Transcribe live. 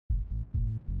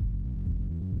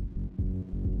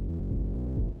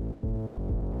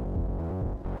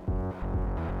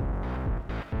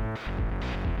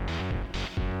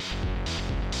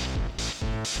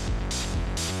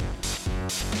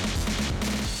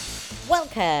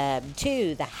Welcome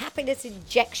to the Happiness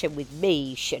Injection with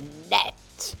me,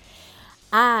 Shanette.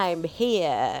 I'm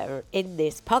here in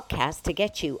this podcast to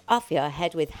get you off your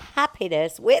head with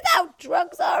happiness without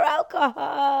drugs or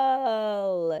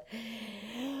alcohol.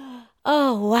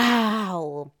 Oh,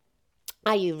 wow.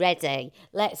 Are you ready?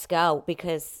 Let's go,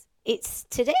 because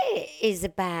today is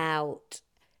about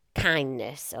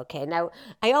kindness. Okay, now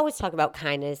I always talk about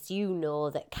kindness. You know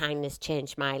that kindness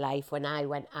changed my life. When I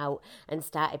went out and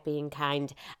started being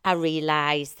kind, I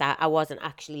realized that I wasn't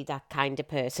actually that kind of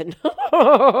person.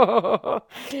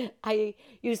 I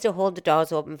used to hold the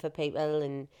doors open for people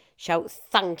and shout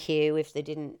thank you if they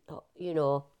didn't,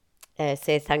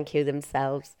 say thank you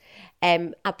themselves.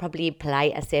 I'm probably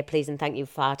polite. I say please and thank you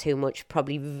far too much.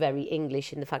 Probably very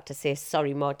English in the fact I say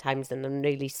sorry more times than I'm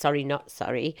really sorry, not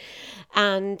sorry.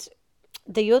 And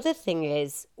the other thing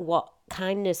is, what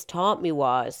kindness taught me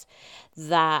was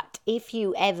that if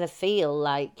you ever feel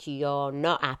like you're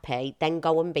not happy, then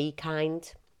go and be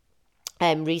kind.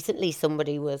 Recently,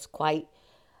 somebody was quite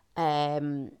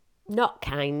not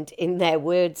kind in their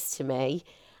words to me,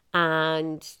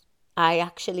 and I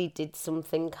actually did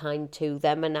something kind to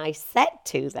them, and I said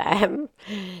to them,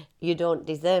 you don't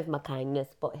deserve my kindness,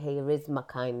 but here is my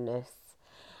kindness.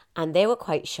 And they were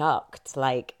quite shocked,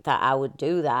 like, that I would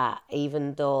do that,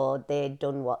 even though they'd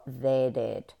done what they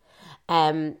did.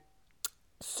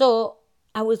 So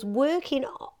I was working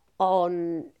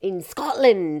in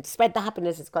Scotland. Spread the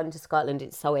Happiness has gone to Scotland.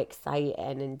 It's so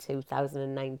exciting in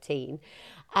 2019.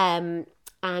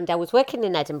 And I was working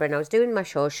in Edinburgh, and I was doing my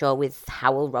show with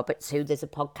Howell Roberts, who there's a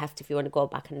podcast if you want to go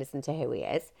back and listen to who he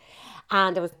is.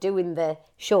 And I was doing the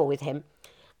show with him.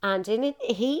 And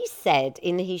he said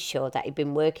in his show that he'd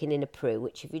been working in a PRU,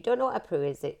 which, if you don't know what a PRU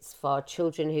is, it's for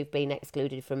children who've been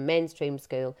excluded from mainstream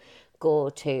school,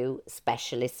 go to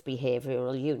specialist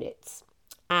behavioural units.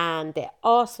 And they're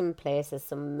awesome places,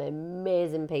 some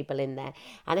amazing people in there.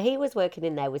 And he was working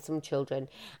in there with some children.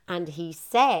 And he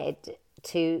said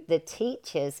to the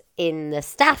teachers in the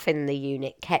staff in the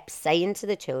unit, kept saying to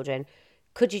the children,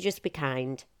 could you just be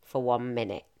kind for 1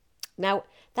 minute? Now,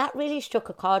 that really struck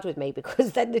a chord with me,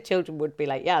 because then the children would be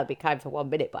like, yeah, I'll be kind for 1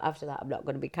 minute, but after that I'm not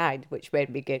going to be kind, which made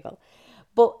me giggle.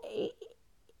 But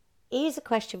here's a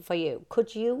question for you.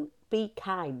 Could you be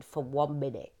kind for 1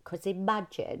 minute? Because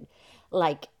imagine,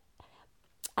 like,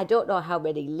 I don't know how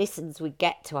many listens we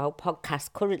get to our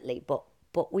podcast currently, but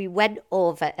we went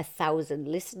over 1,000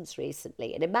 listens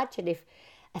recently. And imagine if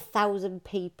 1,000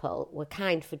 people were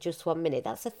kind for just 1 minute.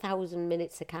 That's 1,000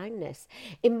 minutes of kindness.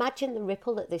 Imagine the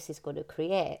ripple that this is going to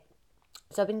create.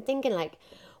 So I've been thinking, like,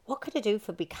 what could I do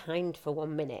for be kind for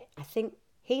 1 minute? I think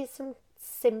here's some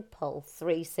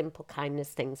three simple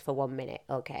kindness things for 1 minute,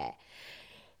 okay?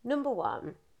 Number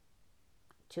one,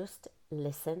 just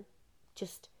listen.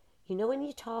 Just, when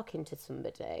you're talking to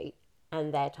somebody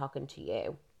and they're talking to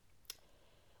you,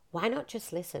 why not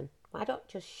just listen? Why not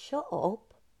just shut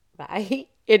up, right,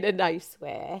 in a nice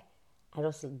way, and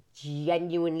also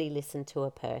genuinely listen to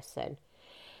a person?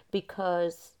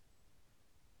 Because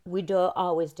we don't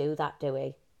always do that,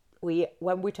 do we?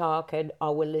 When we're talking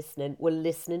or we're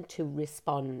listening to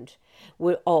respond,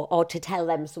 or to tell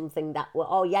them something that,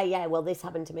 well, well, this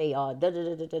happened to me, or da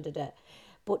da da da da da.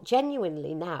 But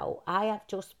genuinely now, I have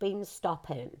just been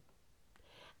stopping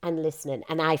and listening,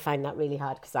 and I find that really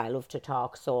hard because I love to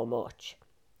talk so much.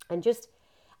 And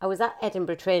I was at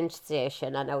Edinburgh train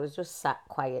station, and I was just sat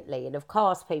quietly, and of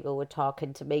course people were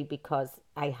talking to me because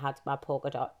I had my polka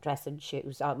dot dress and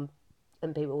shoes on,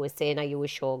 and people were saying, are you a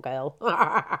showgirl?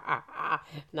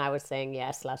 And I was saying,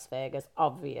 yes, Las Vegas,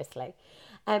 obviously.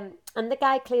 And the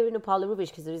guy clearing up all the rubbish,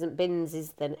 because there isn't bins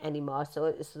anymore,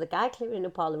 so the guy clearing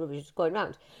up all the rubbish was going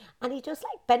round, and he just,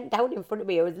 like, bent down in front of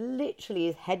me. It was literally,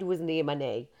 his head was near my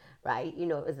knee, right? It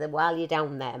was the while you're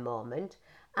down there moment.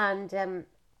 And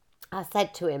I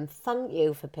said to him, thank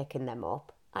you for picking them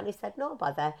up. And he said, no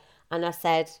bother. And I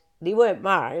said, they weren't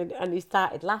mine. And he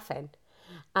started laughing.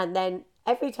 And then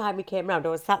every time he came round, I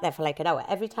was sat there for like an hour.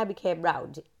 Every time he came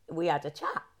round, we had a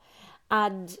chat.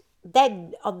 And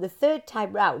then on the third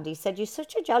time round, he said, you're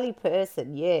such a jolly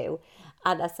person, you.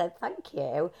 And I said, thank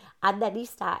you. And then he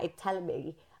started telling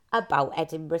me about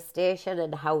Edinburgh Station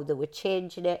and how they were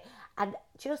changing it. And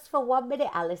just for 1 minute,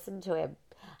 I listened to him.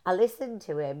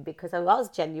 Because I was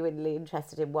genuinely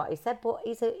interested in what he said, but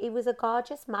he was a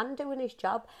gorgeous man doing his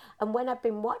job. And when I've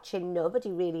been watching,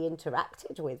 nobody really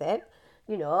interacted with him,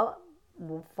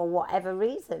 for whatever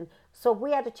reason. So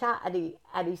we had a chat,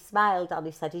 and he smiled, and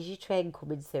he said, is your train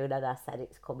coming soon? And I said,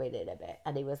 it's coming in a bit.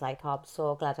 And he was like, oh, I'm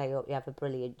so glad. I hope you have a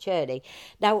brilliant journey.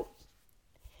 Now,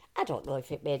 I don't know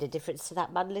if it made a difference to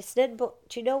that man listening, but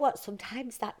do you know what?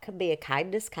 Sometimes that can be a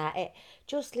kindness, can't it?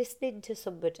 Just listening to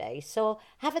somebody. So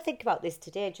have a think about this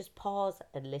today. Just pause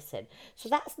and listen. So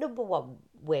that's number one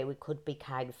way we could be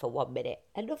kind for 1 minute.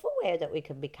 Another way that we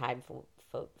can be kind for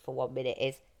 1 minute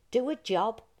is do a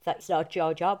job that's not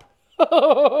your job.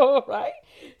 Right?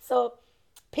 So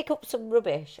pick up some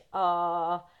rubbish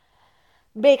or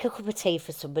make a cup of tea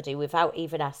for somebody without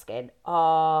even asking,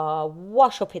 or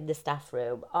wash up in the staff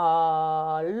room,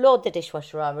 or load the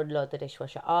dishwasher or unload the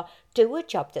dishwasher, or do a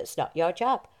job that's not your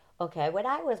job. Okay, when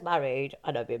I was married,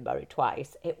 and I've been married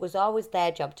twice, it was always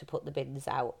their job to put the bins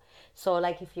out. So,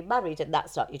 like, if you're married and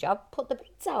that's not your job, put the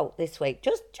bins out this week.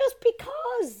 Just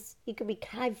because you can be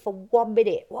kind for 1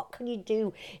 minute. What can you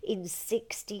do in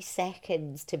 60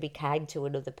 seconds to be kind to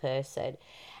another person?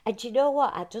 And you know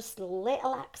what? I just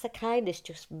little acts of kindness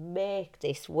just make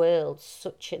this world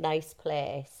such a nice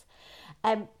place.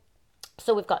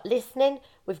 So we've got listening,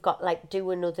 we've got like do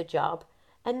another job.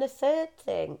 And the third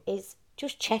thing is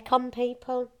just check on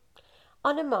people.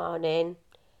 On a morning,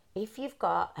 if you've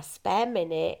got a spare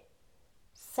minute,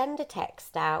 send a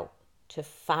text out to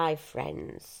 5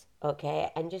 friends,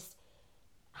 okay? And just,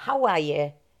 how are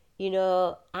you?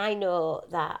 I know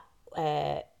that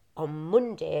on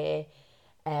Monday,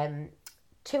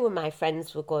 2 of my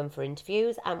friends were going for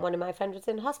interviews and one of my friends was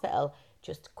in hospital.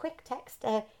 Just a quick text,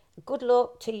 good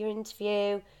luck to your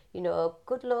interview,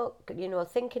 good luck,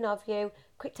 thinking of you.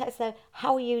 Quick text,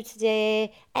 how are you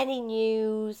today? Any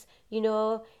news?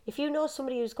 If you know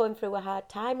somebody who's going through a hard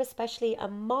time, especially a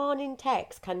morning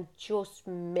text can just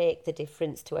make the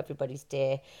difference to everybody's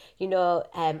day.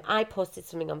 I posted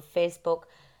something on Facebook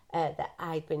that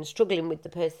I'd been struggling with the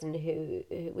person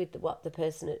what the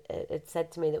person had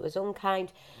said to me that was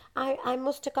unkind. I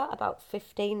must have got about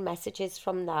 15 messages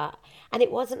from that. And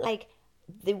it wasn't like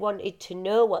they wanted to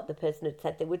know what the person had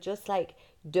said. They were just like,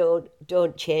 don't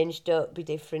change, don't be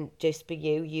different, just be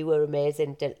you. You were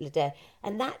amazing.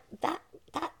 And that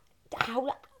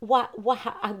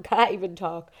I can't even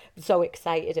talk. I'm so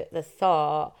excited at the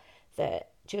thought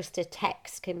that just a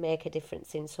text can make a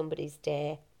difference in somebody's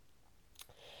day.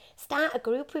 Start a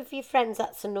group with your friends.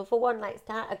 That's another one. Like,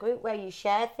 start a group where you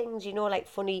share things, like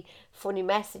funny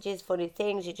messages, funny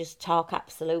things. You just talk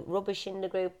absolute rubbish in the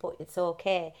group, but it's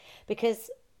okay. Because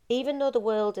even though the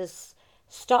world has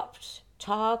stopped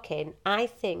talking, I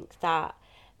think that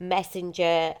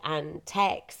messenger and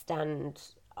text and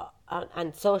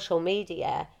social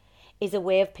media is a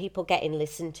way of people getting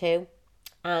listened to.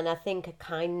 And I think a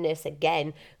kindness,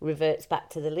 again, reverts back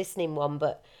to the listening one.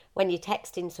 But when you're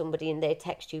texting somebody and they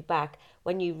text you back,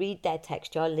 when you read their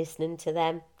text, you're listening to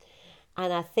them.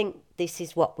 And I think this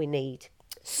is what we need.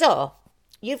 So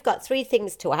you've got 3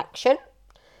 things to action.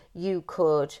 You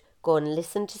could go and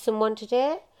listen to someone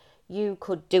today. You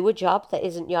could do a job that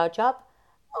isn't your job.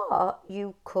 Or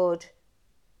you could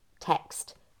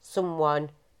text someone,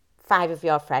 5 of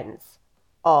your friends.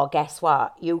 Or guess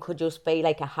what? You could just be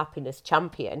like a happiness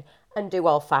champion and do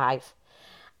all 5.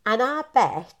 And I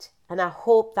bet, and I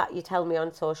hope that you tell me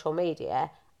on social media,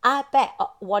 I bet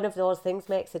one of those things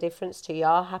makes a difference to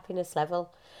your happiness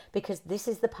level. Because this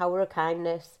is the power of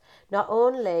kindness. Not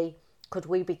only could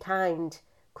we be kind,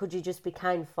 could you just be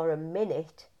kind for a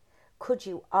minute? Could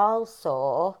you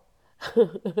also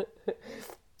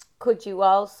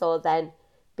then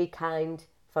be kind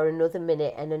for another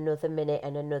minute and another minute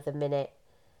and another minute?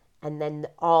 And then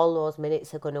all those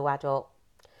minutes are going to add up.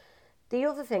 The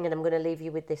other thing, and I'm going to leave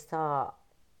you with this thought,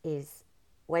 is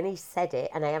when he said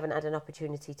it, and I haven't had an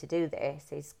opportunity to do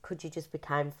this, is could you just be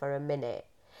kind for a minute?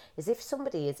 Is if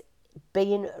somebody is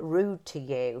being rude to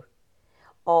you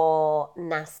or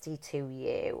nasty to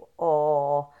you,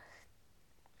 or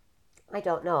I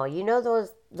don't know,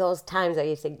 those times where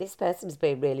you think this person's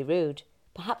being really rude.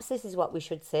 Perhaps this is what we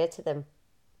should say to them.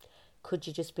 Could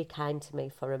you just be kind to me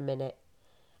for a minute?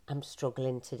 I'm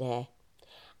struggling today.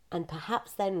 And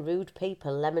perhaps then rude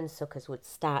people, lemon suckers, would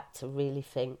start to really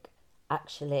think,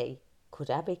 actually, could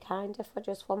I be kinder for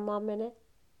just 1 more minute?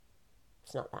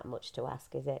 It's not that much to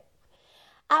ask, is it?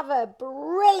 Have a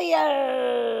brilliant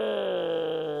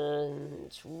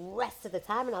rest of the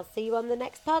time, and I'll see you on the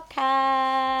next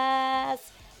podcast.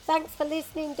 Thanks for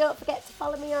listening. Don't forget to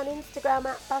follow me on Instagram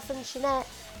at Boss and Jeanette.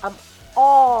 I'm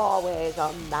always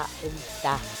on that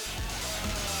Insta.